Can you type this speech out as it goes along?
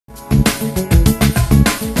సినీ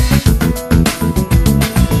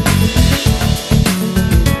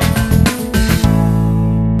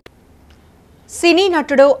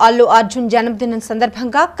నటుడు అల్లు అర్జున్ జన్మదినం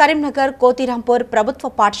సందర్భంగా కరీంనగర్ కోతిరాంపూర్ ప్రభుత్వ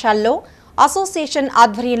పాఠశాలలో అసోసియేషన్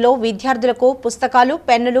ఆధ్వర్యంలో విద్యార్థులకు పుస్తకాలు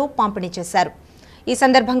పెన్నులు పంపిణీ చేశారు। ఈ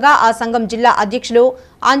సందర్భంగా ఆ సంఘం జిల్లా అధ్యక్షులు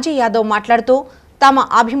అంజయ్ యాదవ్ మాట్లాడుతూ తమ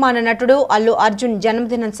అభిమాన నటుడు అల్లు అర్జున్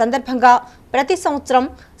జన్మదినం సందర్భంగా ప్రతి సంవత్సరం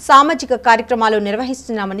సామాజిక కార్యక్రమాలు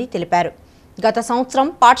నిర్వహిస్తున్నామని తెలిపారు। గత సంవత్సరం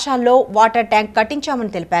పాఠశాలలో వాటర్ ట్యాంక్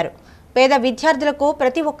కట్టించామని తెలిపారు। పేద విద్యార్థులకు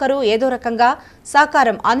ప్రతి ఒక్కరూ ఏదో రకంగా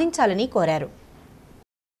సహకారం అందించాలని కోరారు।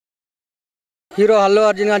 హీరో అల్లు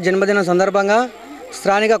అర్జున్ గారి జన్మదినం సందర్భంగా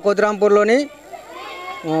స్థానిక కోతిరాంపూర్లోని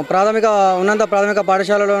ఉన్నత ప్రాథమిక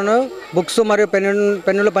పాఠశాలలోనూ బుక్స్ మరియు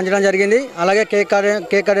పెన్నులు పంచడం జరిగింది। అలాగే కేక్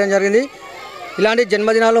కట్టడం జరిగింది। ఇలాంటి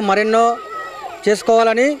జన్మదినాలు మరెన్నో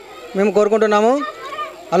చేసుకోవాలని మేము కోరుకుంటున్నాము।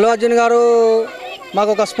 అల్లు అర్జున్ గారు మాకు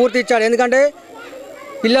ఒక స్ఫూర్తి ఇచ్చాడు। ఎందుకంటే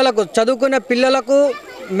పిల్లలకు చదువుకునే పిల్లలకు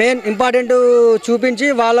మెయిన్ ఇంపార్టెంట్ చూపించి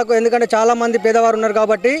వాళ్ళకు, ఎందుకంటే చాలామంది పేదవారు ఉన్నారు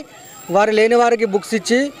కాబట్టి వారు లేని వారికి బుక్స్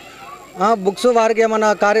ఇచ్చి బుక్స్ వారికి ఏమైనా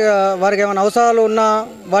అవసరాలు ఉన్న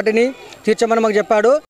వాటిని తీర్చమని మాకు చెప్పాడు।